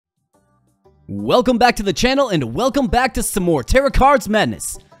Welcome back to the channel and welcome back to some more Terracards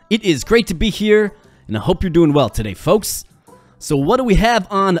madness. It is great to be here and I hope you're doing well today, folks. So what do we have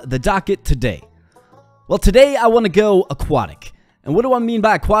on the docket today? Well, today I want to go aquatic. And what do I mean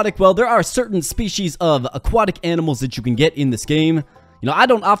by aquatic? Well, there are certain species of aquatic animals that you can get in this game. You know, I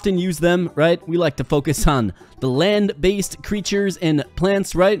don't often use them, right? We like to focus on the land-based creatures and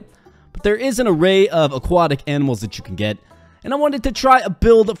plants, right? But there is an array of aquatic animals that you can get. And I wanted to try a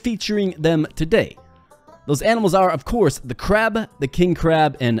build featuring them today. Those animals are, of course, the crab, the king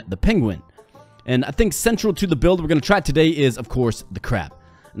crab, and the penguin. And I think central to the build we're going to try today is, of course, the crab.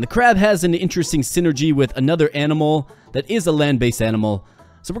 And the crab has an interesting synergy with another animal that is a land-based animal.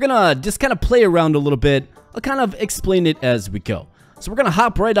 So we're going to just kind of play around a little bit. I'll kind of explain it as we go. So we're going to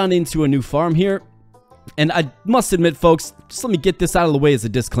hop right on into a new farm here. And I must admit, folks, just let me get this out of the way as a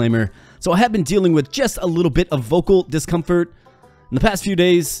disclaimer. So I have been dealing with just a little bit of vocal discomfort in the past few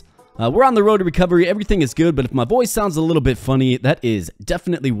days. We're on the road to recovery. Everything is good, but if my voice sounds a little bit funny, that is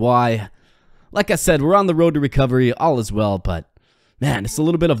definitely why. Like I said, we're on the road to recovery. All is well, but man, it's a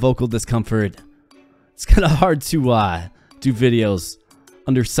little bit of vocal discomfort. It's kind of hard to do videos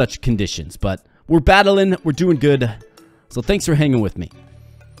under such conditions, but we're battling. We're doing good. So thanks for hanging with me.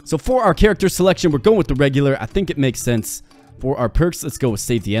 So for our character selection, we're going with the regular. I think it makes sense. For our perks, let's go with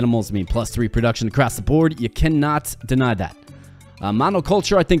Save the Animals. I mean, +3 production across the board. You cannot deny that.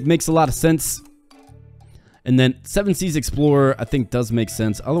 Monoculture, I think, makes a lot of sense. And then 7 Seas Explorer, I think, does make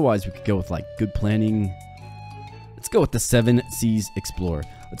sense. Otherwise, we could go with, like, good planning. Let's go with the 7 Seas Explorer.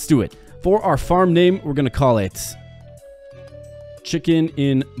 Let's do it. For our farm name, we're going to call it Chicken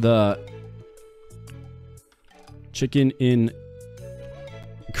in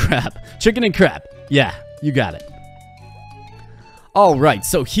Crab. Chicken and Crab. Yeah, you got it. Alright,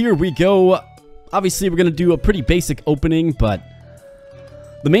 so here we go. Obviously, we're going to do a pretty basic opening, but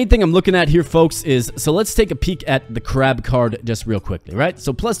the main thing I'm looking at here, folks, is... So let's take a peek at the crab card just real quickly, right?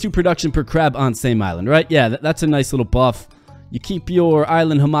 So +2 production per crab on same island, right? Yeah, that's a nice little buff. You keep your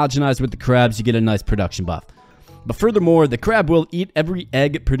island homogenized with the crabs, you get a nice production buff. But furthermore, the crab will eat every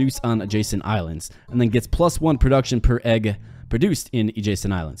egg produced on adjacent islands, and then gets +1 production per egg produced in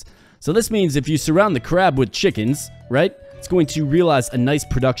adjacent islands. So this means if you surround the crab with chickens, right, it's going to realize a nice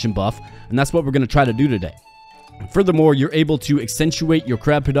production buff, and that's what we're going to try to do today. Furthermore, you're able to accentuate your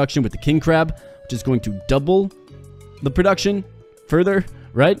crab production with the king crab, which is going to double the production further,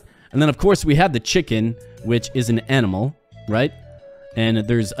 right? And then, of course, we have the chicken, which is an animal, right? And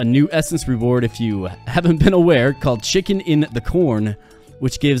there's a new essence reward, if you haven't been aware, called Chicken in the Corn,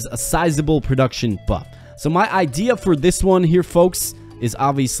 which gives a sizable production buff. So my idea for this one here, folks, is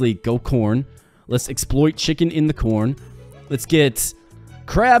obviously go corn. Let's exploit chicken in the corn. Let's get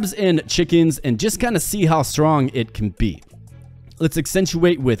crabs and chickens and just kind of see how strong it can be. Let's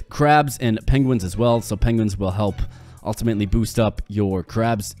accentuate with crabs and penguins as well. So penguins will help ultimately boost up your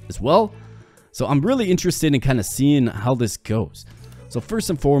crabs as well. So I'm really interested in kind of seeing how this goes. So first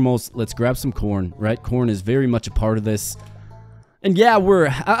and foremost, let's grab some corn, right? Corn is very much a part of this. And yeah,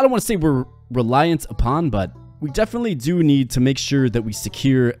 I don't want to say we're reliant upon, but we definitely do need to make sure that we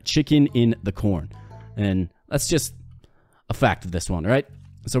secure chicken in the corn. And that's just a fact of this one, right?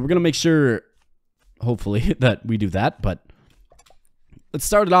 So we're going to make sure, hopefully, that we do that. But let's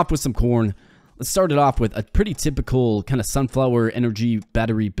start it off with some corn. Let's start it off with a pretty typical kind of sunflower energy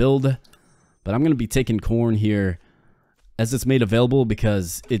battery build. But I'm going to be taking corn here as it's made available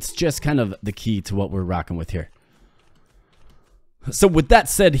because it's just kind of the key to what we're rocking with here. So with that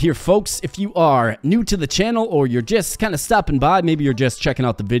said here, folks, if you are new to the channel or you're just kind of stopping by, maybe you're just checking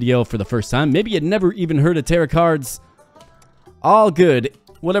out the video for the first time, maybe you'd never even heard of Terracards, all good,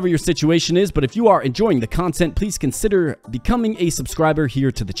 whatever your situation is. But if you are enjoying the content, please consider becoming a subscriber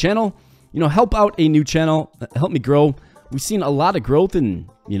here to the channel. You know, help out a new channel, help me grow. We've seen a lot of growth in,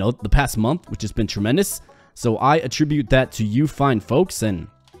 you know, the past month, which has been tremendous. So I attribute that to you fine folks. And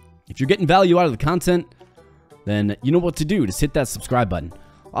if you're getting value out of the content, then you know what to do. Just hit that subscribe button.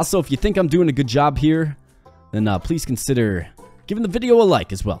 Also, if you think I'm doing a good job here, then please consider giving the video a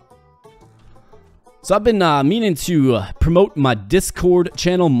like as well. So I've been meaning to promote my Discord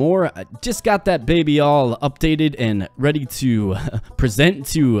channel more. I just got that baby all updated and ready to present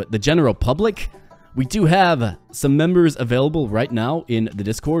to the general public. We do have some members available right now in the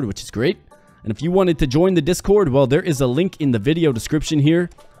Discord, which is great. And if you wanted to join the Discord, well, there is a link in the video description here.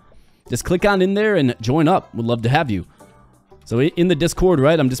 Just click on in there and join up. We'd love to have you. So in the Discord,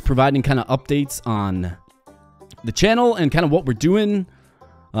 right, I'm just providing kind of updates on the channel and kind of what we're doing.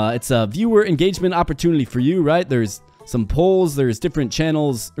 It's a viewer engagement opportunity for you, right? There's some polls, there's different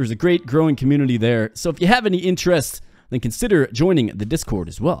channels, there's a great growing community there. So if you have any interest, then consider joining the Discord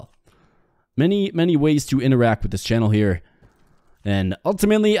as well. many ways to interact with this channel here. And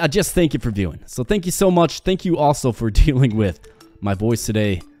ultimately, I just thank you for viewing. So thank you so much. Thank you also for dealing with my voice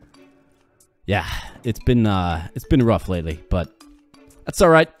today. Yeah, it's been rough lately, but that's all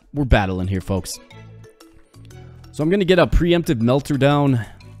right. We're battling here, folks. So I'm going to get a preemptive melter down.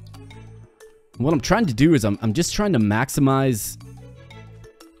 What I'm trying to do is I'm just trying to maximize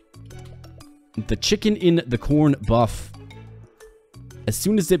the chicken in the corn buff as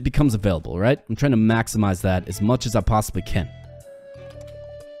soon as it becomes available, right? I'm trying to maximize that as much as I possibly can.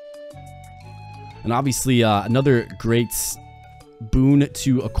 And obviously, another great boon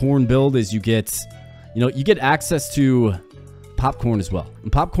to a corn build is you get access to popcorn as well.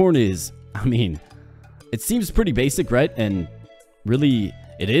 And popcorn is, I mean, it seems pretty basic, right? And really,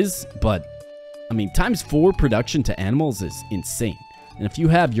 it is, but I mean, ×4 production to animals is insane. And if you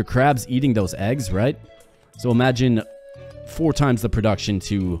have your crabs eating those eggs, right? So imagine 4 times the production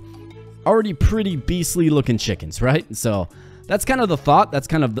to already pretty beastly looking chickens, right? So that's kind of the thought. That's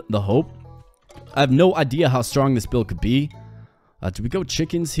kind of the hope. I have no idea how strong this build could be. Do we go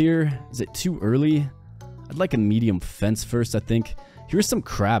chickens here? Is it too early? I'd like a medium fence first, I think. Here's some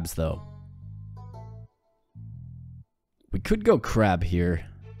crabs, though. We could go crab here.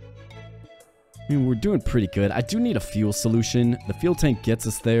 I mean, we're doing pretty good. I do need a fuel solution. The fuel tank gets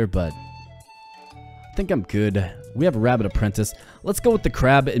us there, but I think I'm good. We have a rabbit apprentice. Let's go with the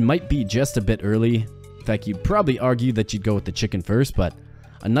crab. It might be just a bit early. In fact, you'd probably argue that you'd go with the chicken first, but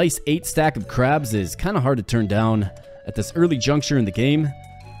a nice 8 stack of crabs is kind of hard to turn down at this early juncture in the game,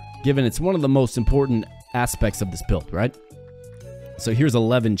 given it's one of the most important aspects of this build, right? So here's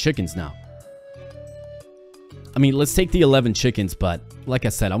 11 chickens now. I mean, let's take the 11 chickens, but like I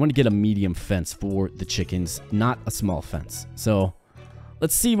said, I want to get a medium fence for the chickens, not a small fence. So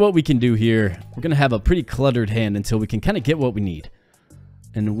let's see what we can do here. We're going to have a pretty cluttered hand until we can kind of get what we need.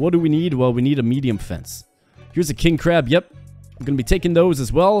 And what do we need? Well, we need a medium fence. Here's a king crab. Yep, I'm going to be taking those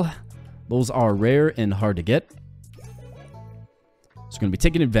as well. Those are rare and hard to get. So we're going to be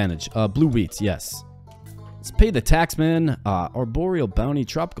taking advantage. Blue wheat, yes. Let's pay the tax, man. Arboreal bounty,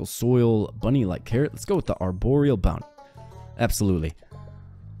 tropical soil, bunny-like carrot. Let's go with the arboreal bounty. Absolutely.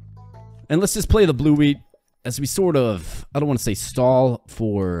 And let's just play the blue wheat as we sort of, I don't want to say stall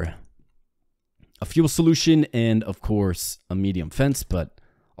for a fuel solution and, of course, a medium fence, but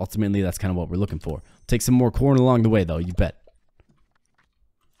ultimately that's kind of what we're looking for. Take some more corn along the way, though, you bet.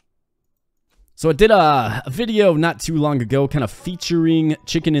 So I did a video not too long ago kind of featuring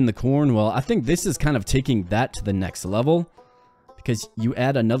chicken in the corn. Well, I think this is kind of taking that to the next level because you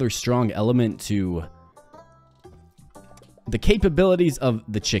add another strong element to the capabilities of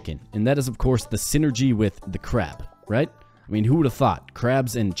the chicken. And that is, of course, the synergy with the crab, right? I mean, who would have thought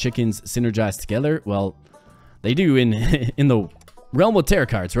crabs and chickens synergize together? Well, they do in the realm of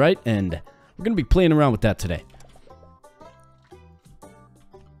Terracards, right? And we're going to be playing around with that today.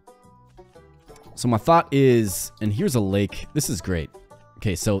 So my thought is, and here's a lake. This is great.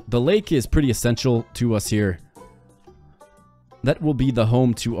 Okay, so the lake is pretty essential to us here. That will be the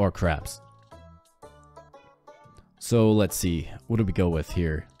home to our crabs. So let's see. What do we go with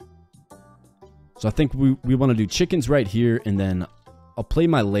here? So I think we want to do chickens right here, and then I'll play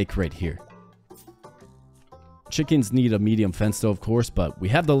my lake right here. Chickens need a medium fence though, of course, but we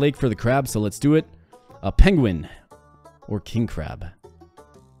have the lake for the crabs, so let's do it. A penguin or king crab.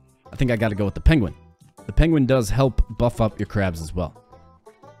 I think I got to go with the penguin. The penguin does help buff up your crabs as well.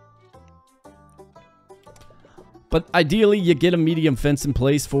 But ideally, you get a medium fence in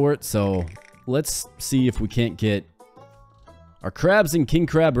place for it. So let's see if we can't get our crabs and king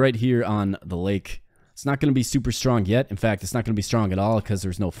crab right here on the lake. It's not going to be super strong yet. In fact, it's not going to be strong at all because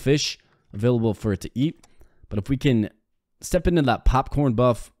there's no fish available for it to eat. But if we can step into that popcorn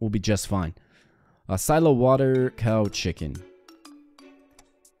buff, we'll be just fine. Silo water, cow, chicken.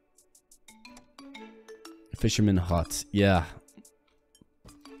 Fisherman hut. Yeah.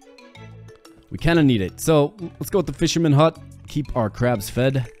 We kind of need it. So let's go with the fisherman hut. Keep our crabs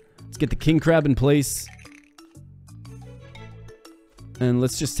fed. Let's get the king crab in place. And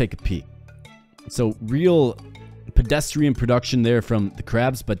let's just take a peek. So real pedestrian production there from the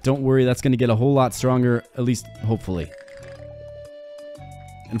crabs. But don't worry, that's going to get a whole lot stronger. At least, hopefully.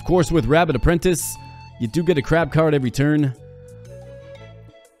 And of course, with Rabbit Apprentice, you do get a crab card every turn.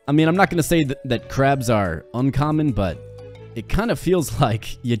 I mean, I'm not going to say that crabs are uncommon, but it kind of feels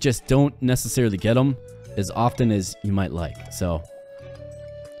like you just don't necessarily get them as often as you might like. So,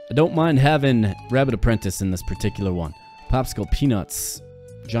 I don't mind having Rabbit Apprentice in this particular one. Popsicle, peanuts,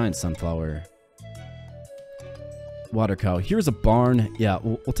 giant sunflower, water cow. Here's a barn. Yeah,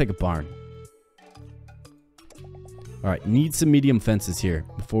 we'll take a barn. Alright, need some medium fences here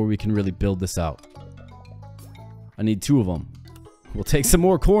before we can really build this out. I need 2 of them. We'll take some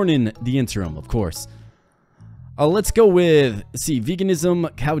more corn in the interim, of course. Let's go with, let's see,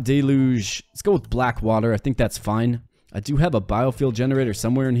 veganism, cow deluge. Let's go with black water. I think that's fine. I do have a biofuel generator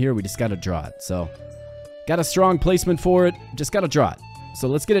somewhere in here. We just got to draw it. So, got a strong placement for it. Just got to draw it. So,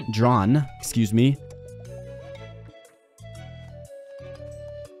 let's get it drawn. Excuse me.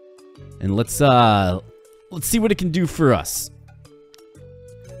 And let's see what it can do for us.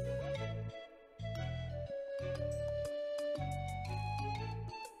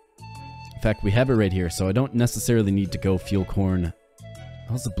 In fact, we have it right here, so I don't necessarily need to go fuel corn.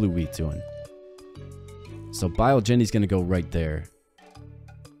 How's the blue wheat doing? So Biogenny's going to go right there.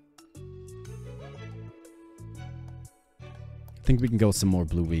 I think we can go some more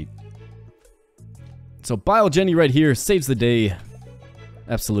blue wheat. So Biogenny right here saves the day.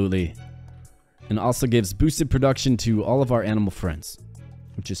 Absolutely. And also gives boosted production to all of our animal friends,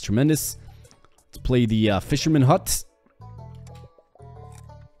 which is tremendous. Let's play the fisherman hut.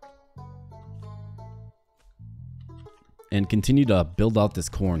 And continue to build out this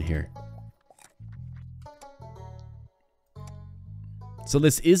corn here. So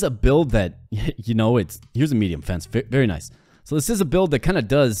this is a build that, you know, here's a medium fence. Very nice. So this is a build that kind of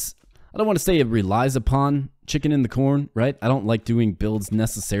does, I don't want to say it relies upon chicken in the corn, right? I don't like doing builds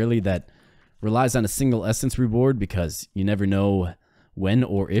necessarily that relies on a single essence reward because you never know when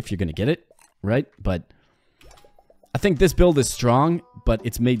or if you're going to get it, right? But I think this build is strong, but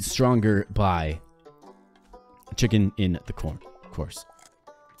it's made stronger by chicken in the corn, of course.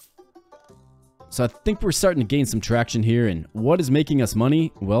 So I think we're starting to gain some traction here. And what is making us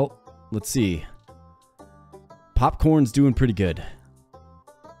money? Well, let's see. Popcorn's doing pretty good.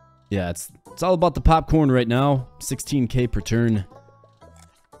 Yeah, it's all about the popcorn right now. 16K per turn.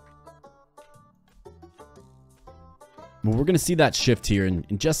 Well, we're going to see that shift here in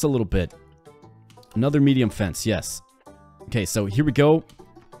just a little bit. Another medium fence, yes. Okay, so here we go.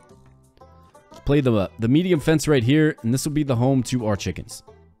 Play the medium fence right here, and this will be the home to our chickens.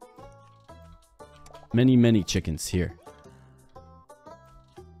 Many chickens here.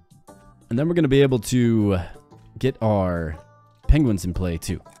 And then we're going to be able to get our penguins in play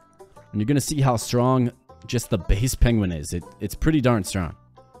too. And you're going to see how strong just the base penguin is. It's pretty darn strong.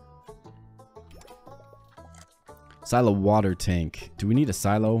 Silo water tank. Do we need a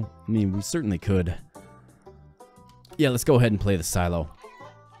silo? I mean, we certainly could. Yeah, let's go ahead and play the silo.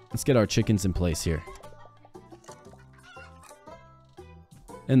 Let's get our chickens in place here.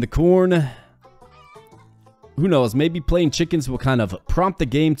 And the corn, who knows, maybe playing chickens will kind of prompt the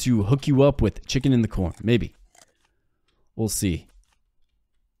game to hook you up with chicken in the corn. Maybe. We'll see.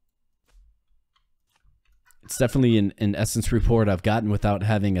 It's definitely an essence report I've gotten without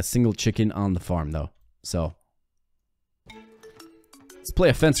having a single chicken on the farm, though. So, let's play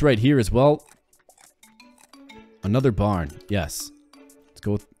a fence right here as well. Another barn, yes. Let's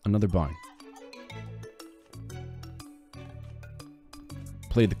go with another barn.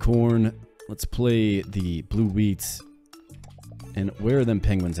 Play the corn. Let's play the blue wheat. And where are them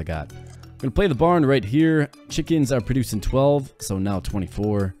penguins I got? I'm going to play the barn right here. Chickens are producing 12, so now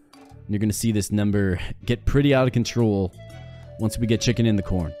 24. And you're going to see this number get pretty out of control once we get chicken in the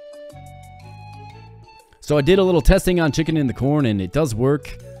corn. So I did a little testing on chicken in the corn, and it does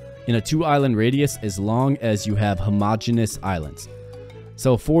work in a 2-island radius as long as you have homogeneous islands.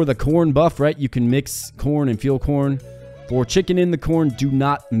 So for the corn buff, right, you can mix corn and field corn. For chicken in the corn, do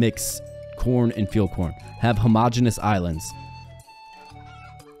not mix corn and field corn. Have homogeneous islands.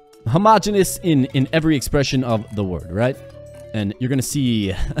 Homogeneous in every expression of the word, right? And you're gonna see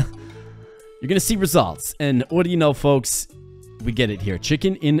you're gonna see results. And what do you know, folks? We get it here.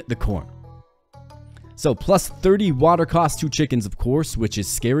 Chicken in the corn. So plus 30 water cost to chickens, of course, which is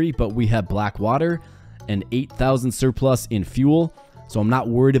scary, but we have black water and 8,000 surplus in fuel. So I'm not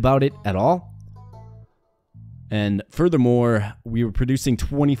worried about it at all. And furthermore, we were producing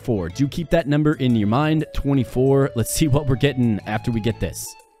 24. Do keep that number in your mind, 24. Let's see what we're getting after we get this.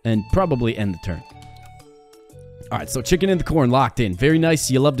 And probably end the turn. All right, so chicken in the corn locked in. Very nice.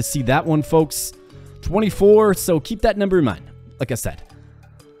 You love to see that one, folks. 24, so keep that number in mind, like I said.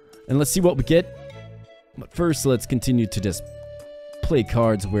 And let's see what we get. But first, let's continue to just play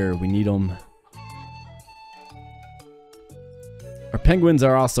cards where we need them. Our penguins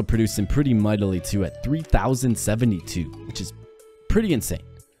are also producing pretty mightily too at 3,072, which is pretty insane.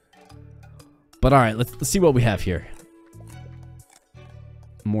 But all right, let's see what we have here.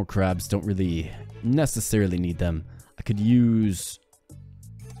 More crabs, don't really necessarily need them. I could use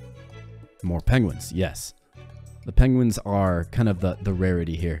more penguins, yes. The penguins are kind of the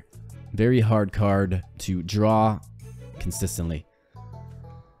rarity here. Very hard card to draw consistently.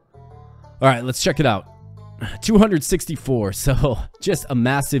 All right, let's check it out. 264, so just a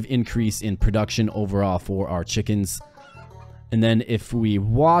massive increase in production overall for our chickens. And then if we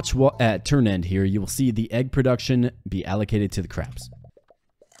watch at turn end here, you will see the egg production be allocated to the crabs.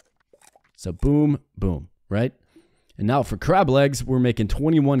 So boom, boom, right? And now for crab legs, we're making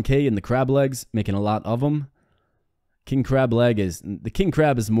 21K in the crab legs, making a lot of them. King crab leg is, the king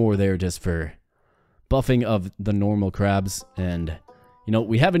crab is more there just for buffing of the normal crabs. And, you know,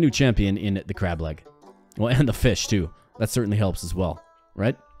 we have a new champion in the crab leg. Well, and the fish too. That certainly helps as well,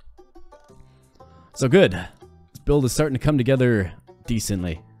 right? So good. This build is starting to come together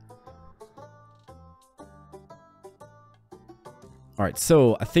decently. Alright,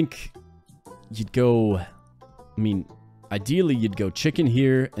 so I think you'd go... I mean, ideally you'd go chicken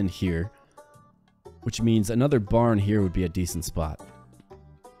here and here, which means another barn here would be a decent spot.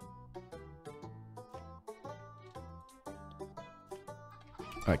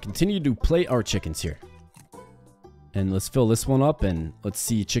 Alright, continue to play our chickens here. And let's fill this one up, and let's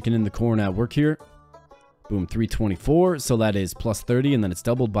see chicken in the corn at work here. Boom, 324, so that is plus 30, and then it's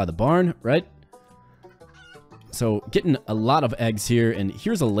doubled by the barn, right? So getting a lot of eggs here, and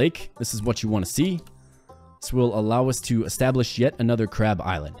here's a lake. This is what you want to see. This will allow us to establish yet another crab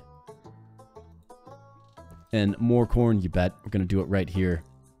island. And more corn, you bet. We're going to do it right here.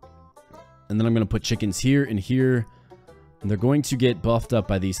 And then I'm going to put chickens here and here. And they're going to get buffed up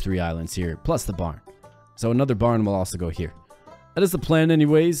by these 3 islands here, plus the barn. So another barn will also go here. That is the plan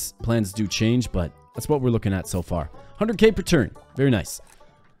anyways. Plans do change, but that's what we're looking at so far. 100K per turn. Very nice.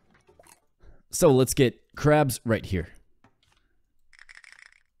 So let's get crabs right here.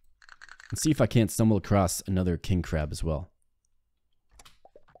 Let's see if I can't stumble across another king crab as well.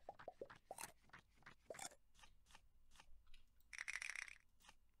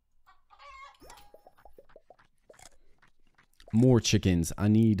 More chickens. I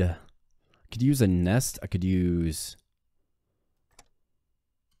need... I could use a nest. I could use...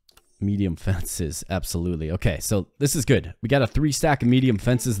 medium fences. Absolutely. Okay, so this is good. We got a 3 stack of medium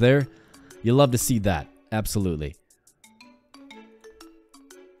fences there. You love to see that. Absolutely.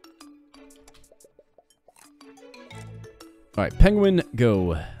 Alright, penguin,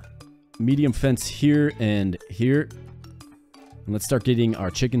 go. Medium fence here and here. And let's start getting our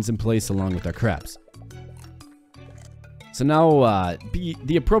chickens in place along with our crabs. So now, be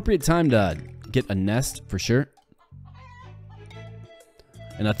the appropriate time to get a nest for sure.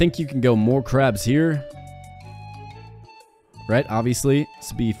 And I think you can go more crabs here. Right, obviously.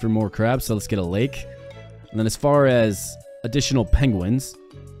 This would be for more crabs, so let's get a lake. And then as far as additional penguins...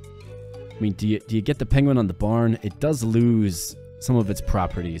 I mean, do you get the penguin on the barn? It does lose some of its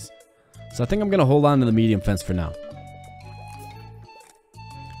properties. So I think I'm going to hold on to the medium fence for now.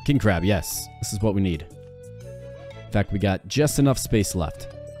 King crab, yes. This is what we need. In fact, we got just enough space left.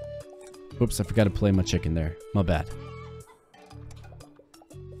 Oops, I forgot to play my chicken there. My bad.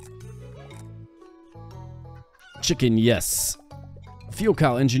 Chicken, yes. Fuel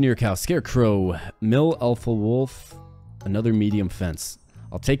cow, engineer cow, scarecrow, mill, alpha wolf, another medium fence.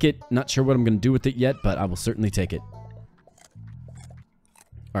 I'll take it. Not sure what I'm going to do with it yet, but I will certainly take it.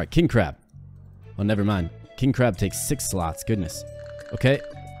 Alright, king crab. Oh, never mind. King crab takes 6 slots. Goodness. Okay.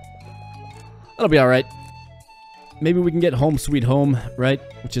 That'll be alright. Maybe we can get home sweet home, right?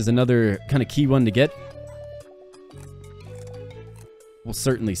 Which is another kind of key one to get. We'll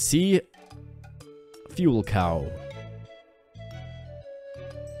certainly see. Fuel cow.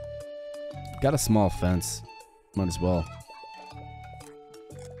 Got a small fence. Might as well.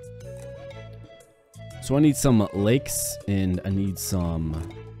 So I need some lakes, and I need some...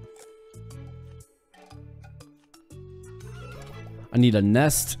 I need a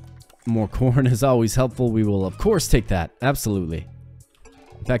nest. More corn is always helpful. We will, of course, take that. Absolutely.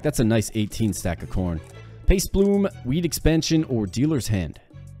 In fact, that's a nice 18 stack of corn. Paste bloom, weed expansion, or dealer's hand.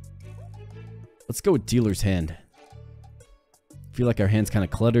 Let's go with dealer's hand. I feel like our hand's kind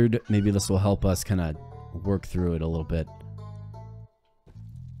of cluttered. Maybe this will help us kind of work through it a little bit.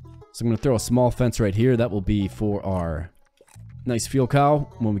 So I'm going to throw a small fence right here. That will be for our nice fuel cow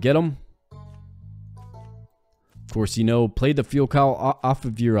when we get them. Of course, you know, play the fuel cow off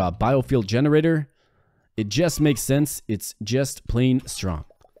of your biofuel generator. It just makes sense. It's just plain strong.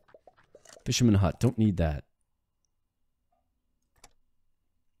 Fisherman hut. Don't need that.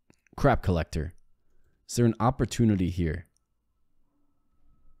 Crab collector. Is there an opportunity here?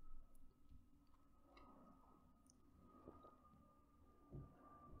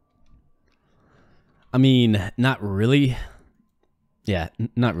 I mean, not really. Yeah,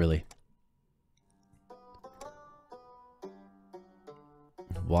 not really.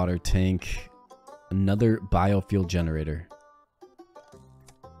 Water tank. Another biofuel generator.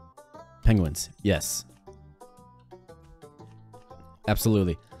 Penguins. Yes.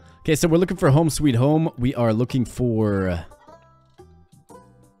 Absolutely. Okay, so we're looking for home sweet home. We are looking for...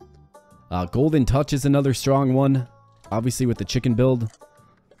 Golden Touch is another strong one. Obviously with the chicken build.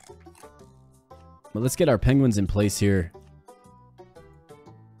 But let's get our penguins in place here.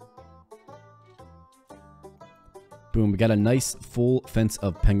 Boom, we got a nice full fence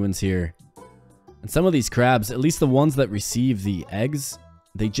of penguins here. And some of these crabs, at least the ones that receive the eggs,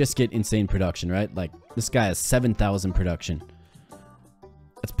 they just get insane production, right? Like, this guy has 7,000 production.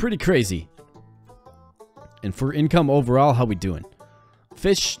 That's pretty crazy. And for income overall, how we doing?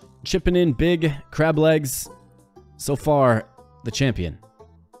 Fish chipping in big, crab legs. So far, the champion.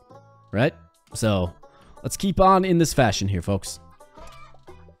 Right? So, let's keep on in this fashion here, folks.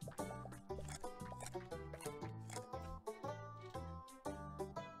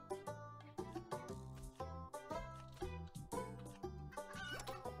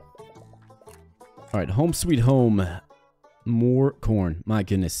 Alright, home sweet home. More corn. My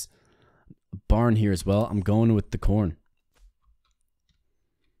goodness. Barn here as well. I'm going with the corn.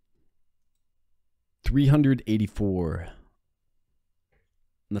 384.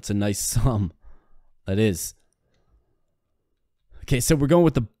 That's a nice sum. That is. Okay, so we're going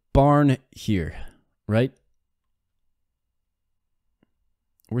with the barn here, right?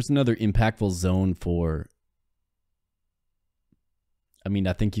 Where's another impactful zone for... I mean,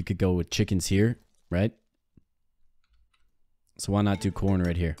 I think you could go with chickens here, right? So why not do corn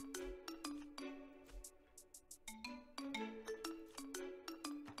right here?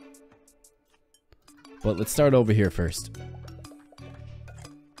 But let's start over here first.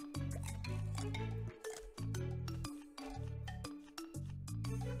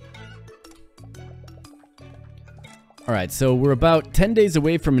 Alright, so we're about 10 days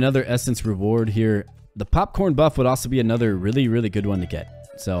away from another essence reward here. The popcorn buff would also be another really, really good one to get.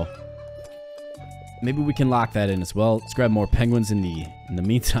 So, maybe we can lock that in as well. Let's grab more penguins in the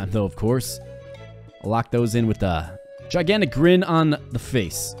meantime, though, of course. I'll lock those in with a gigantic grin on the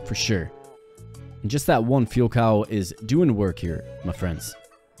face, for sure. And just that one fuel cow is doing work here, my friends.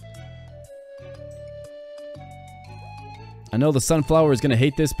 I know the sunflower is going to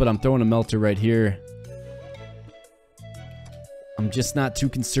hate this, but I'm throwing a melter right here. I'm just not too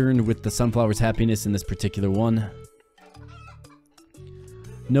concerned with the sunflower's happiness in this particular one.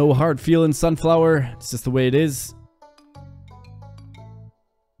 No hard feeling, sunflower. It's just the way it is.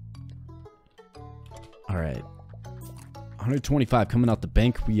 Alright. 125 coming out the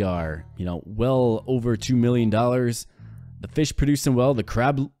bank. We are, you know, well over $2 million. The fish producing well. The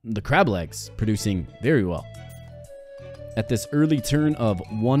crab legs producing very well. At this early turn of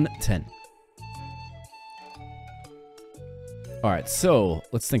 110. Alright, so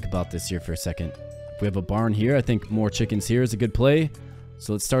let's think about this here for a second. If we have a barn here, I think more chickens here is a good play.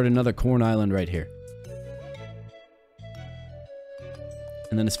 So let's start another corn island right here.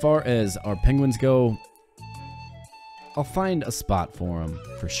 And then as far as our penguins go, I'll find a spot for them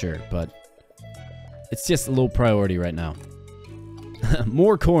for sure, but it's just a low priority right now.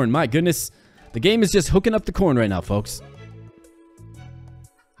 More corn, my goodness. The game is just hooking up the corn right now, folks.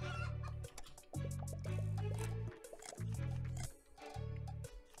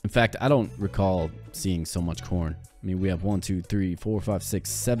 In fact, I don't recall seeing so much corn. I mean, we have 1, 2, 3, 4, 5, 6,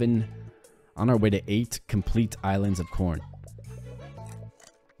 7. On our way to 8 complete islands of corn.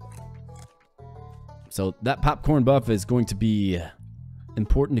 So that popcorn buff is going to be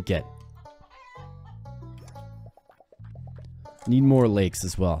important to get. Need more lakes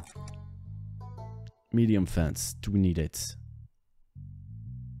as well. Medium fence. Do we need it?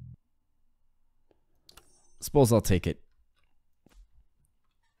 Suppose I'll take it.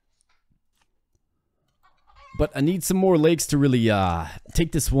 But I need some more lakes to really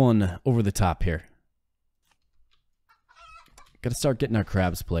take this one over the top here. Gotta start getting our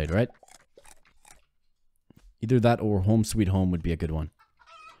crabs played, right? Either that or home sweet home would be a good one.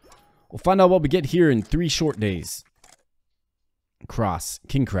 We'll find out what we get here in 3 short days. Cross.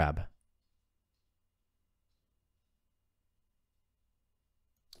 King crab.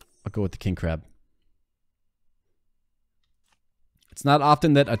 I'll go with the king crab. It's not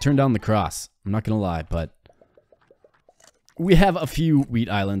often that I turn down the cross. I'm not gonna lie, but... we have a few wheat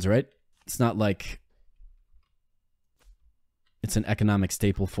islands, right? It's not like... it's an economic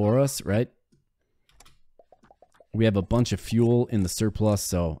staple for us, right? We have a bunch of fuel in the surplus,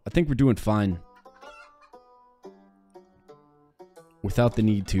 so I think we're doing fine. Without the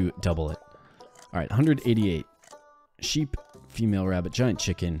need to double it. Alright, 188. Sheep, female rabbit, giant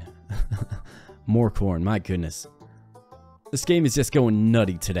chicken. More corn, my goodness. This game is just going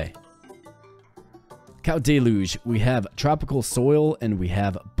nutty today. Cow deluge. We have tropical soil and we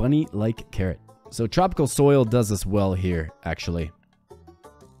have bunny-like carrot. So tropical soil does us well here, actually.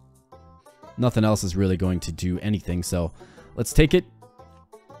 Nothing else is really going to do anything, so let's take it.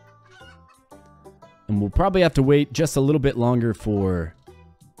 And we'll probably have to wait just a little bit longer for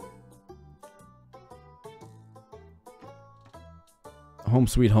Home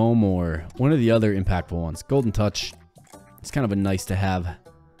Sweet Home or one of the other impactful ones. Golden Touch. It's kind of a nice to have.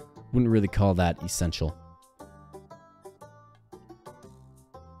 Wouldn't really call that essential.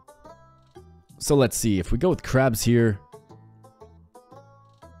 So let's see. If we go with crabs here,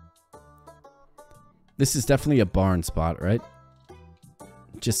 this is definitely a barn spot, right?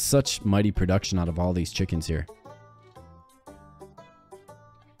 Just such mighty production out of all these chickens here.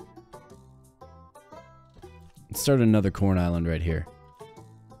 Let's start another corn island right here.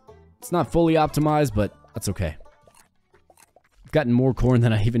 It's not fully optimized, but that's okay. I've gotten more corn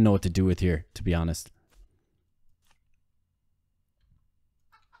than I even know what to do with here, to be honest.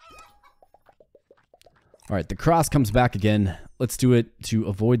 Alright, the cross comes back again. Let's do it to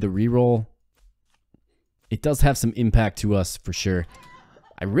avoid the reroll. It does have some impact to us for sure.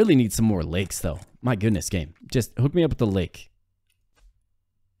 I really need some more lakes though. My goodness, game. Just hook me up with the lake.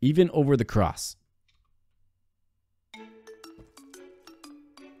 Even over the cross.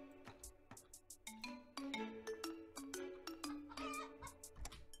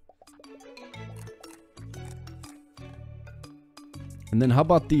 And then how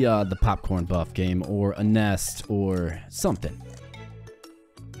about the popcorn buff game or a nest or something?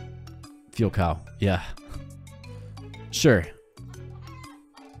 Fuel cow. Yeah. Sure.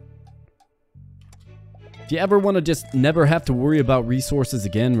 If you ever want to just never have to worry about resources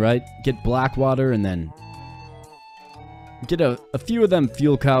again, right? Get Blackwater and then get a few of them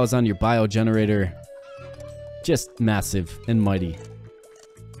fuel cows on your biogenerator. Just massive and mighty.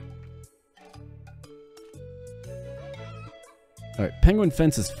 Alright, penguin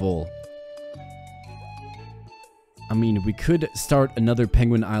fence is full. I mean, we could start another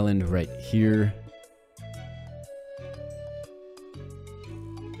penguin island right here.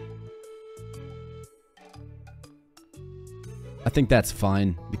 I think that's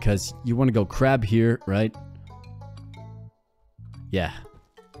fine because you want to go crab here, right? Yeah.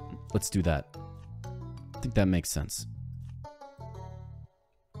 Let's do that. I think that makes sense.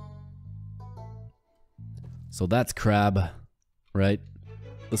 So that's crab, right?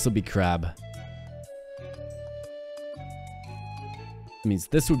 This will be crab. Means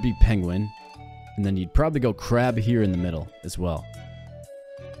this would be penguin. And then you'd probably go crab here in the middle as well.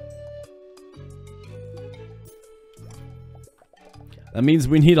 That means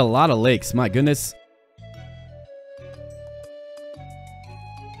we need a lot of lakes. My goodness.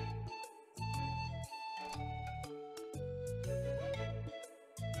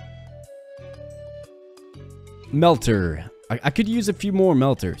 Melter. I could use a few more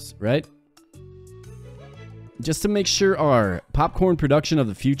melters, right? Just to make sure our popcorn production of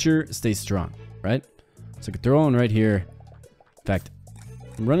the future stays strong, right? So I could throw one right here. In fact,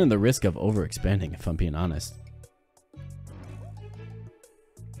 I'm running the risk of overexpanding if I'm being honest.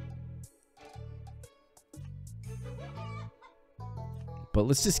 But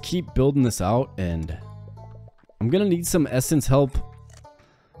let's just keep building this out, and I'm gonna need some essence help.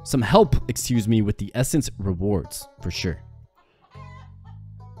 Some help, excuse me, with the essence rewards, for sure.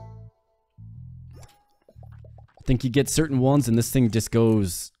 I think you get certain ones and this thing just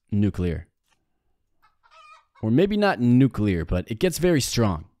goes nuclear. Or maybe not nuclear, but it gets very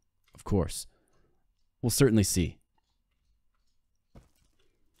strong, of course. We'll certainly see.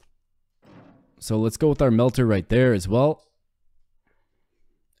 So let's go with our melter right there as well.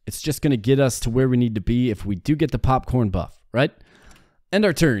 It's just going to get us to where we need to be if we do get the popcorn buff, right? End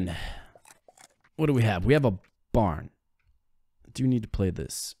our turn. What do we have? We have a barn. I do need to play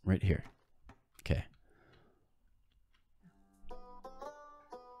this right here. Okay.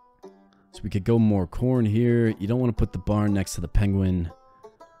 So we could go more corn here. You don't want to put the barn next to the penguin.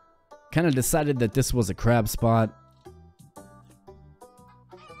 Kind of decided that this was a crab spot.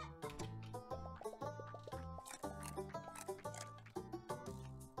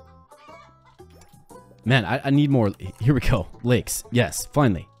 Man, I need more. Here we go. Lakes. Yes,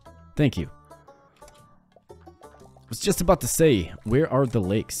 finally. Thank you. I was just about to say, where are the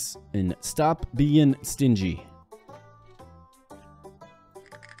lakes? And stop being stingy.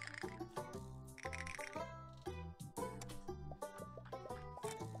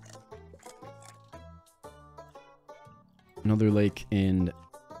 Another lake, and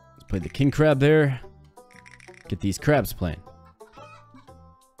let's play the king crab there. Get these crabs playing.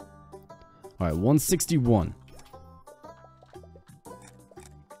 All right, 161.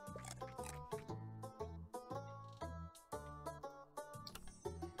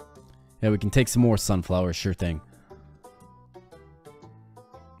 Yeah, we can take some more sunflowers, sure thing.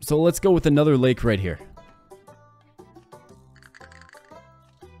 So let's go with another lake right here.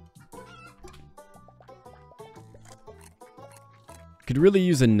 Could really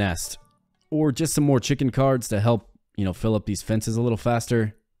use a nest. Or just some more chicken cards to help, you know, fill up these fences a little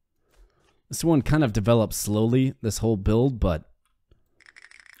faster. This one kind of develops slowly, this whole build, but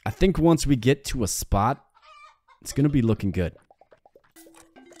I think once we get to a spot, it's going to be looking good.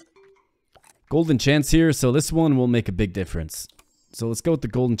 Golden chance here, so this one will make a big difference. So let's go with the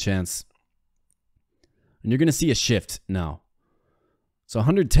golden chance. And you're going to see a shift now. So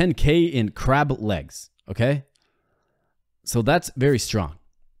 110k in crab legs, okay? So that's very strong,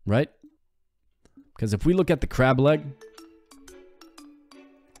 right? Because if we look at the crab leg,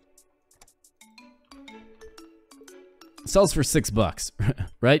 it sells for $6,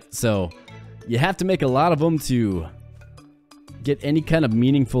 right? So you have to make a lot of them to get any kind of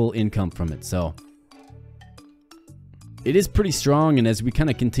meaningful income from it. So it is pretty strong, and as we kind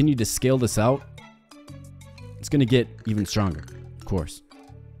of continue to scale this out, it's going to get even stronger, of course.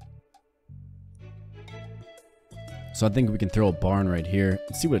 So I think we can throw a barn right here.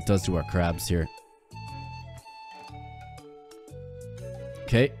 Let's see what it does to our crabs here.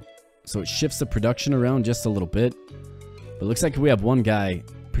 Okay, so it shifts the production around just a little bit. But it looks like we have one guy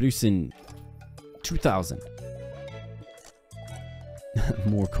producing 2,000.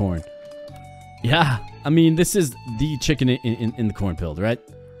 More corn. Yeah, I mean, this is the chicken in the corn build, right?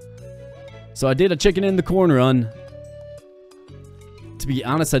 So I did a chicken in the corn run. To be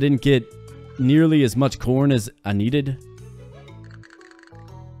honest, I didn't get nearly as much corn as I needed.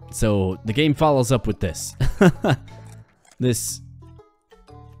 So the game follows up with this. This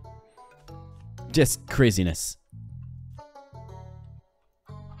just craziness.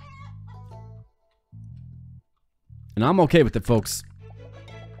 And I'm okay with it, folks.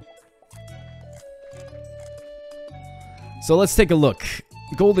 So let's take a look.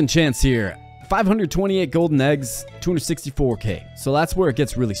 Golden chance here. 528 golden eggs, 264k. So that's where it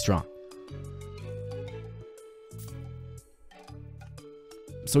gets really strong.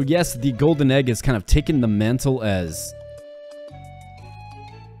 So yes, the golden egg has kind of taken the mantle as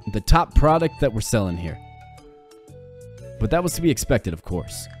the top product that we're selling here. But that was to be expected, of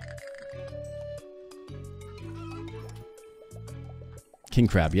course. King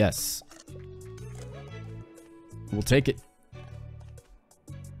crab, yes. We'll take it.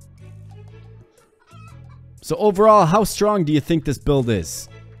 So overall, how strong do you think this build is?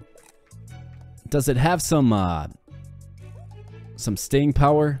 Does it have some staying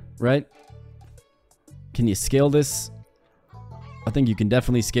power, right? Can you scale this? I think you can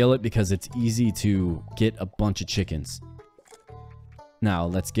definitely scale it because it's easy to get a bunch of chickens. Now,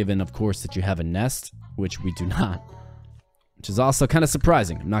 that's given, of course, that you have a nest, which we do not. Which is also kind of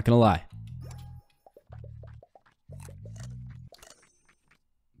surprising, I'm not going to lie.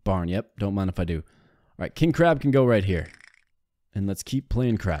 Barn, yep, don't mind if I do. Alright, king crab can go right here. And let's keep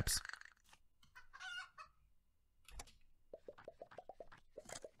playing crabs.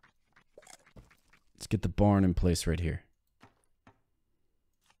 Let's get the barn in place right here.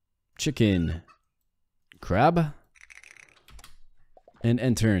 Chicken. Crab. And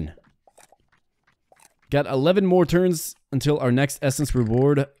end turn. Got 11 more turns until our next essence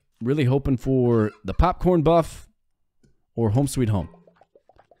reward. Really hoping for the popcorn buff or home sweet home.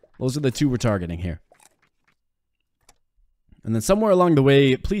 Those are the two we're targeting here. And then somewhere along the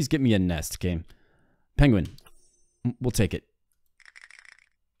way, please get me a nest, game. Penguin. We'll take it.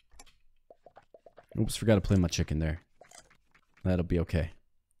 Oops, forgot to play my chicken there. That'll be okay.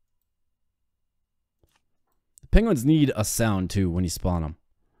 The penguins need a sound too when you spawn them,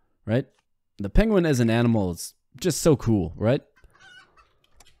 right? The penguin as an animal is just so cool, right?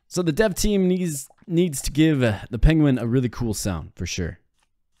 So the dev team needs to give the penguin a really cool sound for sure.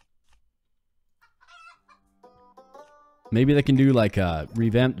 Maybe they can do like a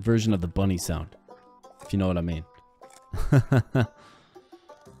revamped version of the bunny sound, if you know what I mean.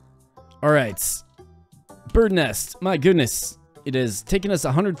 Alright. Bird nest. My goodness. It has taken us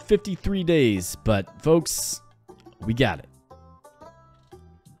 153 days, but folks, we got it.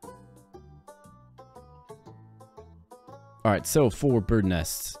 Alright, so for bird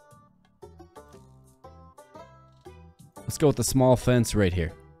nests. Let's go with the small fence right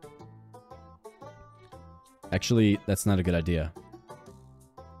here. Actually, that's not a good idea.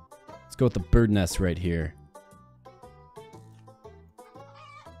 Let's go with the bird nest right here.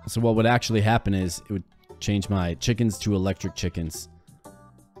 So what would actually happen is it would change my chickens to electric chickens.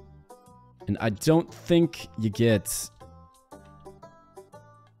 And I don't think you get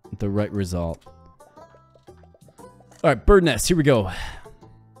the right result. Alright, bird nest, here we go.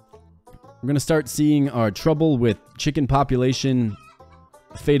 We're going to start seeing our trouble with chicken population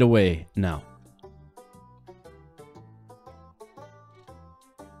fade away now.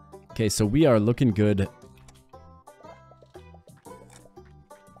 Okay, so we are looking good.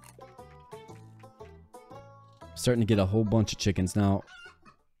 Starting to get a whole bunch of chickens now.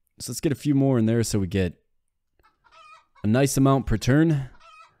 So let's get a few more in there so we get a nice amount per turn. And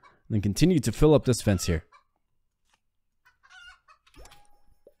then continue to fill up this fence here.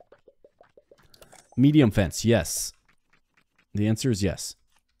 Medium fence, yes. The answer is yes.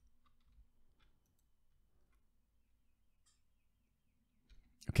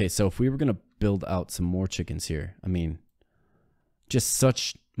 Okay, so if we were going to build out some more chickens here, I mean, just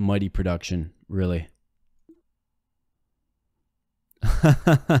such mighty production, really.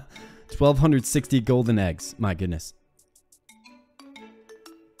 1,260 golden eggs, my goodness.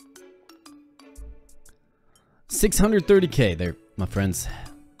 630k there, my friends.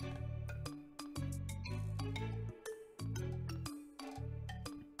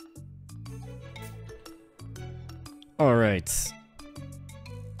 All right.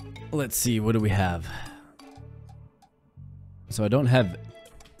 Let's see, what do we have? So I don't have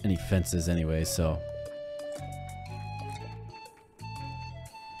any fences anyway, so...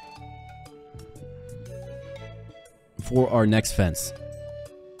 For our next fence.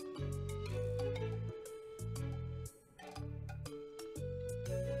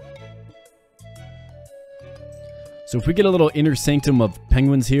 So if we get a little inner sanctum of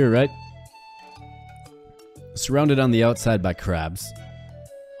penguins here, right? Surrounded on the outside by crabs.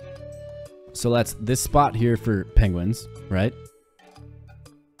 So that's this spot here for penguins, right?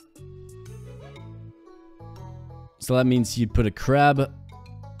 So that means you'd put a crab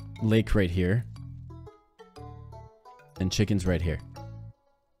lake right here. And chickens right here.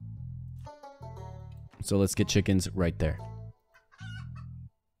 So let's get chickens right there.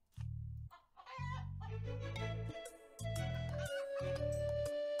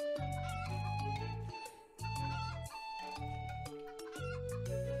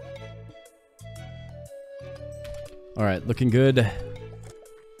 All right, looking good.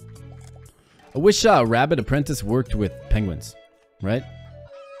 I wish Rabbit Apprentice worked with penguins, right?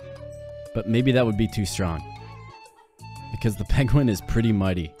 But maybe that would be too strong. Because the penguin is pretty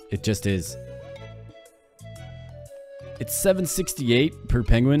mighty. It just is. It's 768 per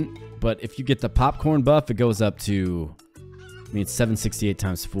penguin, but if you get the popcorn buff, it goes up to... I mean, it's 768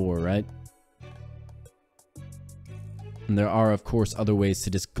 times 4, right? And there are, of course, other ways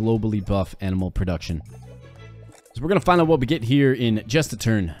to just globally buff animal production. So we're going to find out what we get here in just a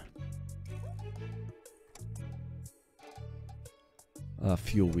turn.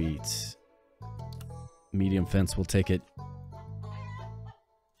 Fuel wheat. Medium fence, we'll take it.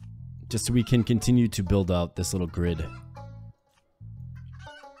 Just so we can continue to build out this little grid.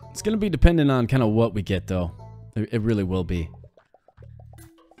 It's going to be dependent on kind of what we get, though. It really will be.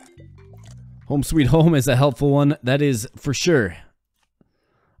 Home sweet home is a helpful one. That is for sure.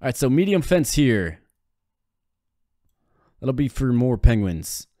 Alright, so medium fence here. That'll be for more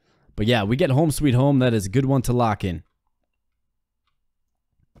penguins. But yeah, we get home sweet home. That is a good one to lock in.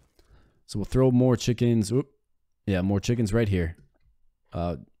 So we'll throw more chickens. Oop. Yeah, more chickens right here.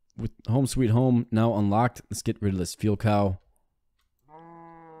 With home sweet home now unlocked, let's get rid of this fuel cow.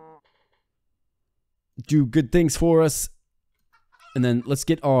 Do good things for us. And then let's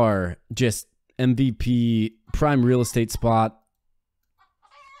get our just MVP prime real estate spot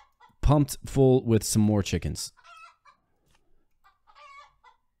pumped full with some more chickens.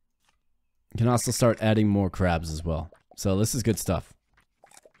 You can also start adding more crabs as well. So this is good stuff.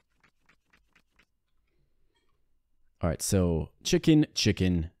 Alright, so chicken,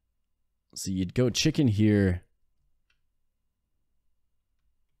 chicken. So you'd go chicken here.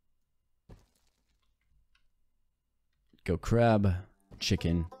 Go crab,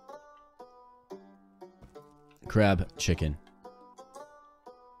 chicken. Crab, chicken.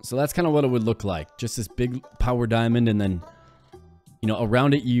 So that's kind of what it would look like. Just this big power diamond, and then, you know,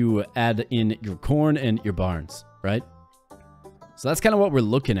 around it you add in your corn and your barns, right? So that's kind of what we're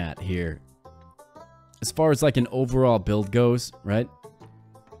looking at here. As far as like an overall build goes, right?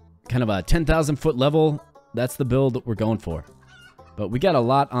 Kind of a 10,000 foot level. That's the build that we're going for. But we got a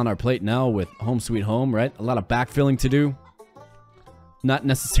lot on our plate now with home sweet home, right? A lot of backfilling to do. Not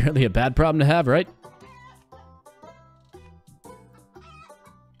necessarily a bad problem to have, right?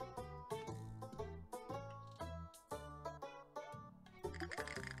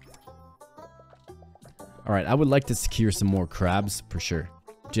 Alright, I would like to secure some more crabs for sure.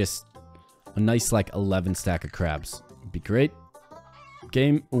 Just a nice like 11 stack of crabs would be great.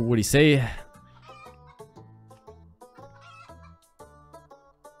 Game, what do you say?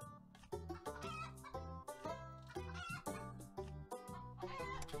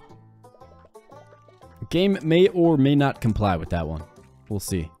 Game may or may not comply with that one. We'll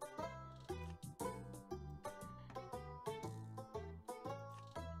see.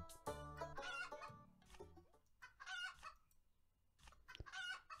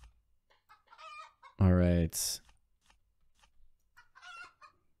 All right.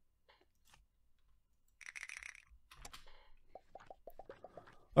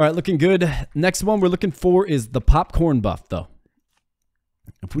 All right, looking good. Next one we're looking for is the popcorn buff, though.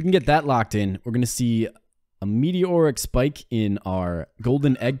 If we can get that locked in, we're going to see a meteoric spike in our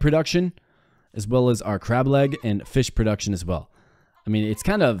golden egg production, as well as our crab leg and fish production as well. I mean, it's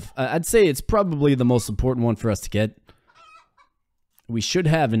kind of, I'd say it's probably the most important one for us to get. We should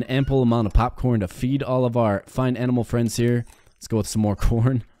have an ample amount of popcorn to feed all of our fine animal friends here. Let's go with some more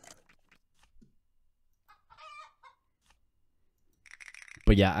corn.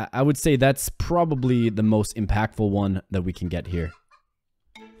 But yeah, I would say that's probably the most impactful one that we can get here.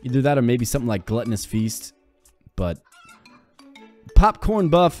 Either that or maybe something like Gluttonous Feast. But popcorn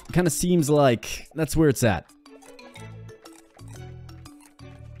buff kind of seems like that's where it's at.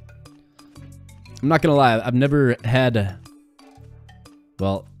 I'm not going to lie, I've never had...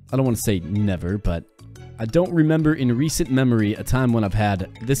 Well, I don't want to say never, but I don't remember in recent memory a time when I've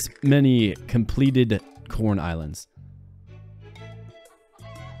had this many completed corn islands.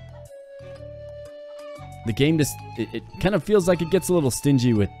 The game just, it kind of feels like it gets a little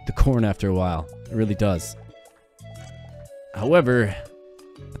stingy with the corn after a while. It really does. However,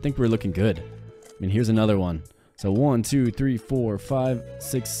 I think we're looking good. I mean, here's another one. So 1, 2, 3, 4, 5,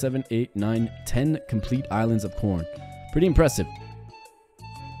 6, 7, 8, 9, 10 complete islands of corn. Pretty impressive.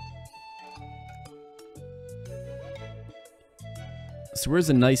 So where's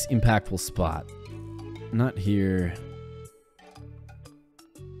a nice impactful spot? Not here.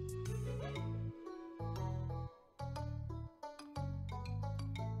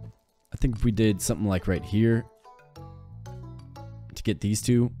 I think if we did something like right here to get these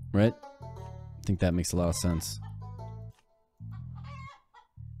two, right? I think that makes a lot of sense.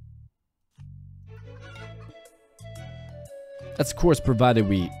 That's of course provided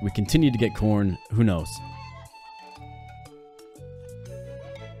we continue to get corn. Who knows?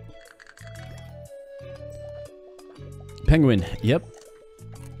 Penguin, yep.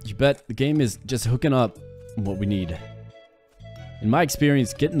 You bet the game is just hooking up what we need. In my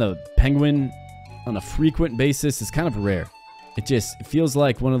experience, getting the penguin on a frequent basis is kind of rare. It feels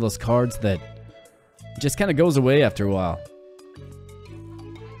like one of those cards that just kind of goes away after a while.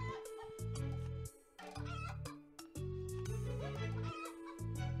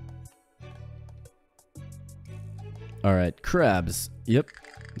 Alright, crabs. Yep.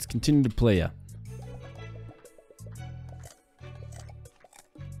 Let's continue to play ya.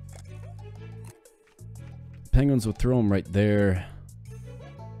 Penguins will throw them right there.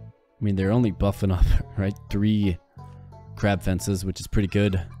 I mean, they're only buffing up, right? 3 crab fences, which is pretty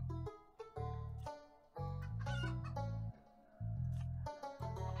good.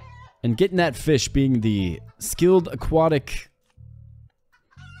 And getting that fish being the skilled aquatic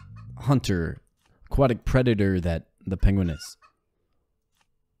hunter, aquatic predator that the penguin is.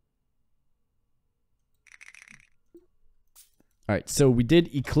 Alright, so we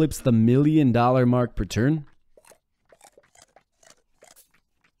did eclipse the $1 million mark per turn.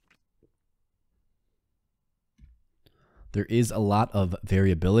 There is a lot of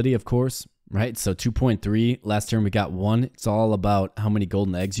variability, of course, right? So 2.3, last turn we got 1. It's all about how many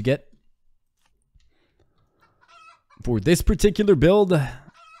golden eggs you get. For this particular build, I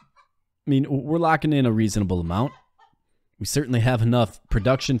mean, we're locking in a reasonable amount. We certainly have enough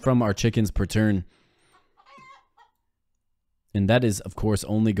production from our chickens per turn. And that is, of course,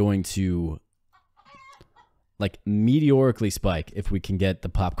 only going to, like, meteorically spike if we can get the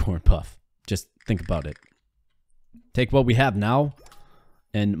popcorn puff. Just think about it. Take what we have now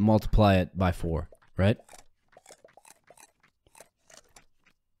and multiply it by 4, right?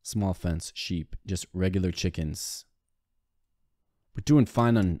 Small fence, sheep, just regular chickens. We're doing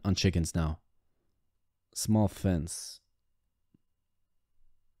fine on chickens now. Small fence.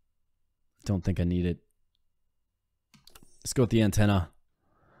 Don't think I need it. Let's go with the antenna.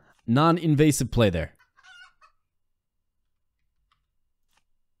 Non-invasive play there.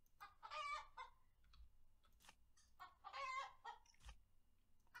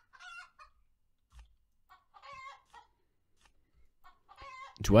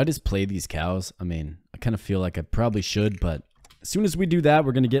 Do I just play these cows? I mean, I kind of feel like I probably should, but as soon as we do that,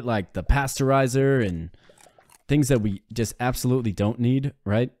 we're going to get like the pasteurizer and things that we just absolutely don't need,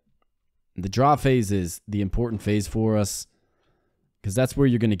 right? The draw phase is the important phase for us because that's where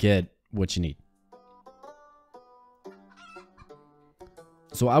you're going to get what you need.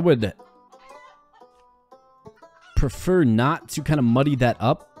 So I would prefer not to kind of muddy that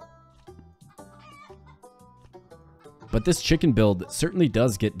up. But this chicken build certainly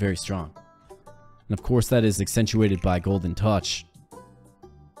does get very strong. And of course that is accentuated by Golden Touch.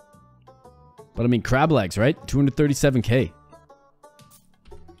 But I mean, crab legs, right? 237k.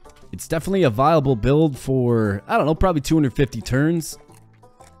 It's definitely a viable build for, I don't know, probably 250 turns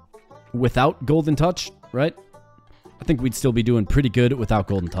without Golden Touch, right? I think we'd still be doing pretty good without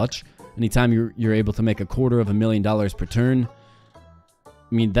Golden Touch. Anytime you're able to make $250,000 per turn, I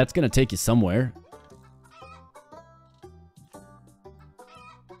mean, that's going to take you somewhere.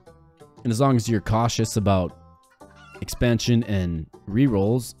 And as long as you're cautious about expansion and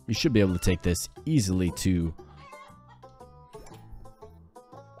rerolls, you should be able to take this easily to,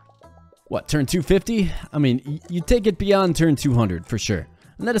 what, turn 250? I mean, you take it beyond turn 200 for sure.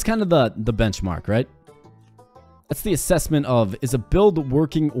 And that is kind of the benchmark, right? That's the assessment of, is a build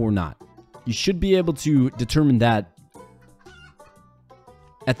working or not? You should be able to determine that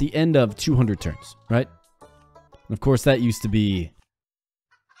at the end of 200 turns, right? And of course, that used to be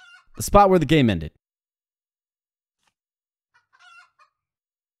the spot where the game ended.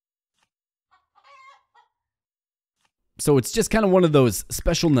 So it's just kind of one of those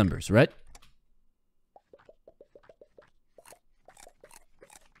special numbers, right?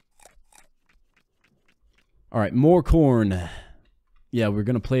 All right, more corn. Yeah, we're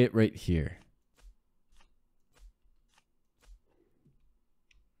going to play it right here.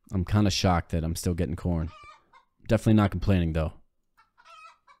 I'm kind of shocked that I'm still getting corn. Definitely not complaining, though.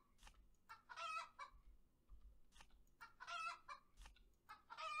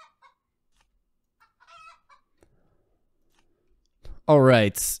 All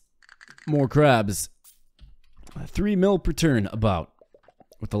right, more crabs. 3 mil per turn, about.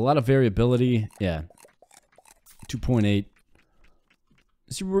 With a lot of variability, yeah. 2.8.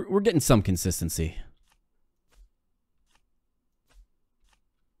 So we're getting some consistency.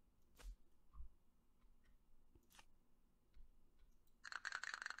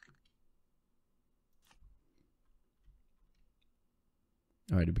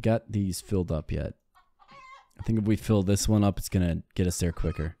 All right, have we got these filled up yet? I think if we fill this one up, it's going to get us there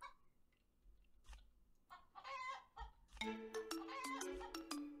quicker.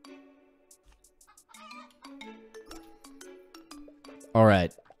 All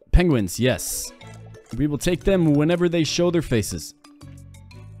right. Penguins, yes. We will take them whenever they show their faces.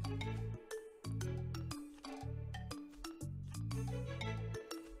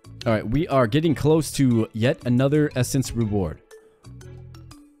 All right, we are getting close to yet another essence reward.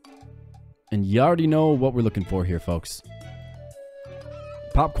 And you already know what we're looking for here, folks.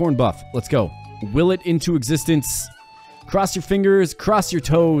 Popcorn buff. Let's go. Will it into existence. Cross your fingers. Cross your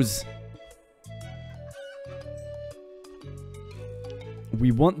toes.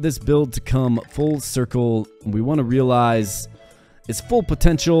 We want this build to come full circle. We want to realize its full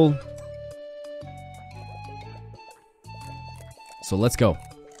potential. So let's go.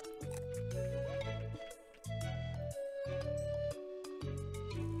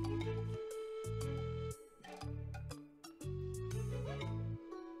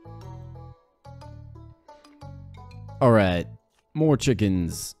 All right, more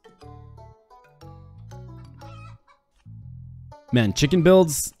chickens. Man, chicken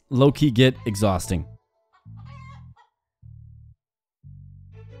builds low-key get exhausting.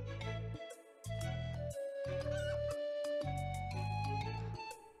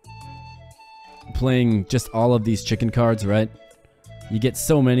 Playing just all of these chicken cards, right? You get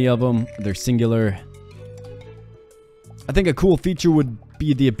so many of them. They're singular. I think a cool feature would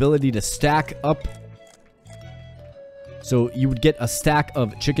be the ability to stack up. So you would get a stack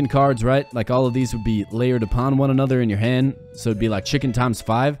of chicken cards, right? Like all of these would be layered upon one another in your hand. So it'd be like chicken times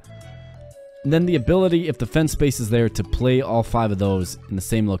 5. And then the ability, if the fence space is there, to play all 5 of those in the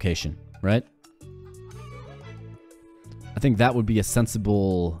same location, right? I think that would be a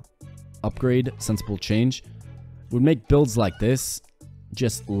sensible upgrade, sensible change. Would make builds like this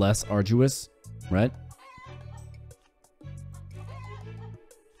just less arduous, right?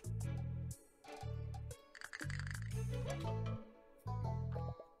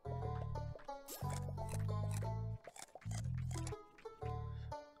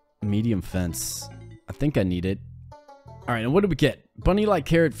 Medium fence. I think I need it. All right, and what did we get? Bunny like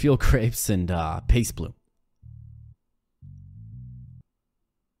carrot, field grapes, and paste bloom.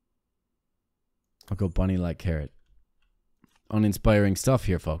 I'll go bunny like carrot. Uninspiring stuff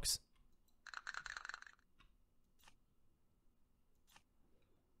here, folks.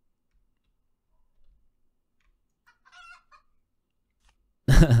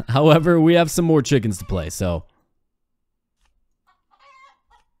 However, we have some more chickens to play, so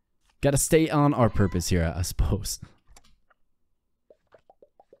Gotta stay on our purpose here, I suppose.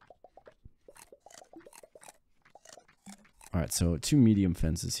 Alright, so 2 medium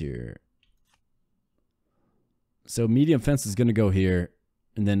fences here. So medium fence is gonna go here,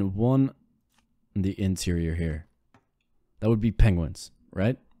 and then 1 in the interior here. That would be penguins,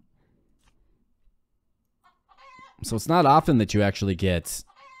 right? So it's not often that you actually get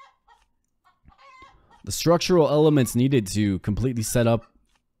the structural elements needed to completely set up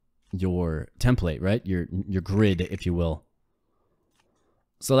your template, right? Your grid, if you will.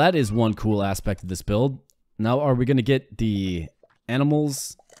 So that is one cool aspect of this build. Now, are we going to get the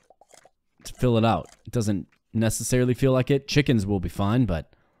animals to fill it out? It doesn't necessarily feel like it. Chickens will be fine,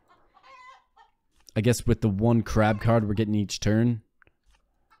 but I guess with the 1 crab card we're getting each turn,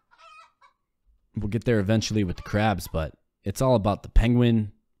 we'll get there eventually with the crabs, but it's all about the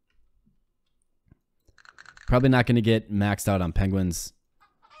penguin. Probably not going to get maxed out on penguins.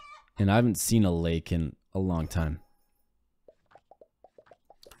 And I haven't seen a lake in a long time.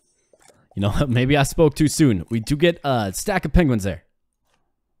 You know, maybe I spoke too soon. We do get a stack of penguins there.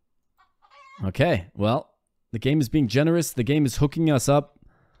 Okay, well, the game is being generous. The game is hooking us up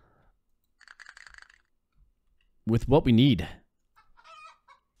with what we need.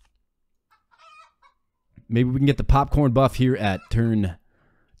 Maybe we can get the popcorn buff here at turn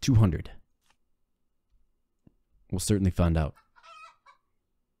 200. We'll certainly find out.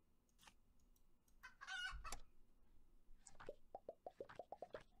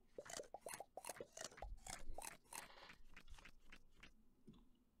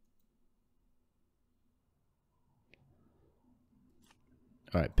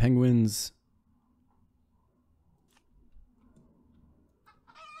 All right, penguins.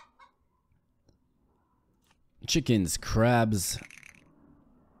 Chickens, crabs.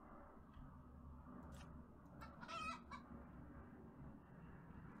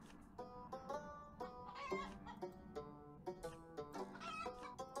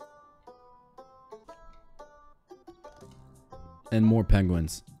 And more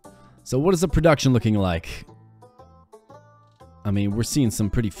penguins. So what is the production looking like? I mean, we're seeing some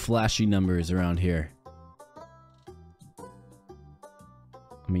pretty flashy numbers around here.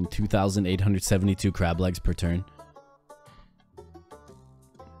 I mean, 2,872 crab legs per turn.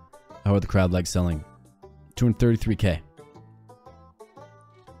 How are the crab legs selling? 233k.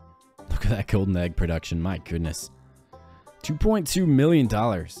 Look at that golden egg production. My goodness. $2.2 million.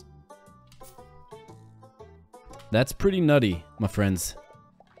 That's pretty nutty, my friends.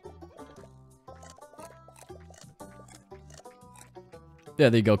 Yeah,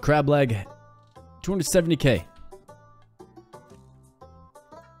 there you go. Crab leg. 270k.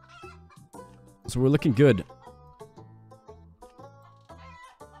 So we're looking good.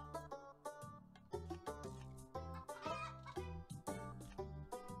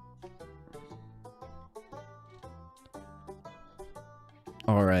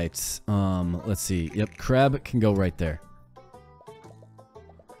 All right. Let's see. Yep, crab can go right there.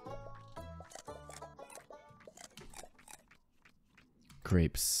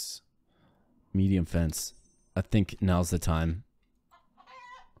 Grapes. Medium fence. I think now's the time.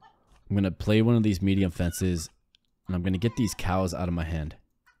 I'm going to play one of these medium fences, and I'm going to get these cows out of my hand.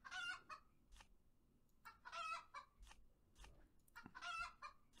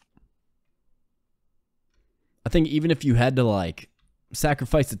 I think even if you had to, like,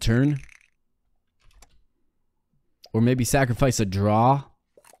 sacrifice a turn, or maybe sacrifice a draw,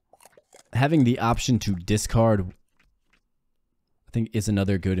 having the option to discard, I think, is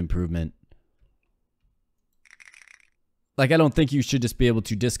another good improvement. Like, I don't think you should just be able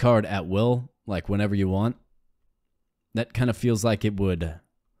to discard at will, like, whenever you want. That kind of feels like it would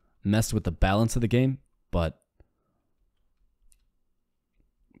mess with the balance of the game, but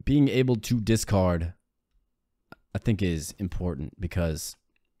being able to discard, I think, is important, because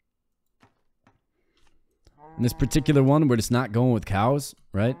in this particular one, we're just not going with cows,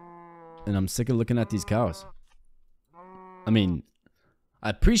 right? And I'm sick of looking at these cows. I mean, I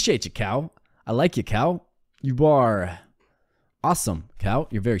appreciate you, cow. I like you, cow. You are awesome, cow.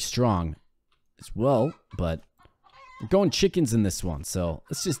 You're very strong as well, but we're going chickens in this one, so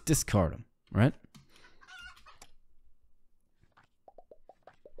let's just discard them, right?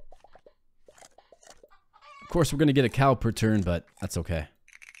 Of course, we're going to get a cow per turn, but that's okay.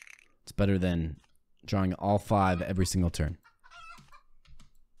 It's better than drawing all 5 every single turn.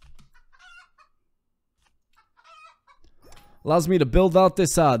 Allows me to build out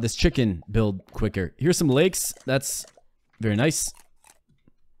this this chicken build quicker. Here's some lakes. That's very nice.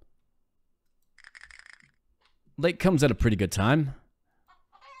 Lake comes at a pretty good time.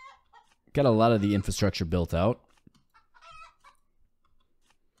 Got a lot of the infrastructure built out.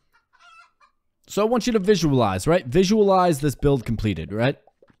 So I want you to visualize, right? Visualize this build completed, right?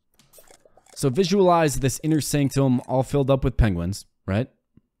 So visualize this inner sanctum all filled up with penguins, right?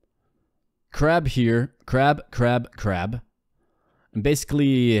 Crab here, crab, crab, crab. And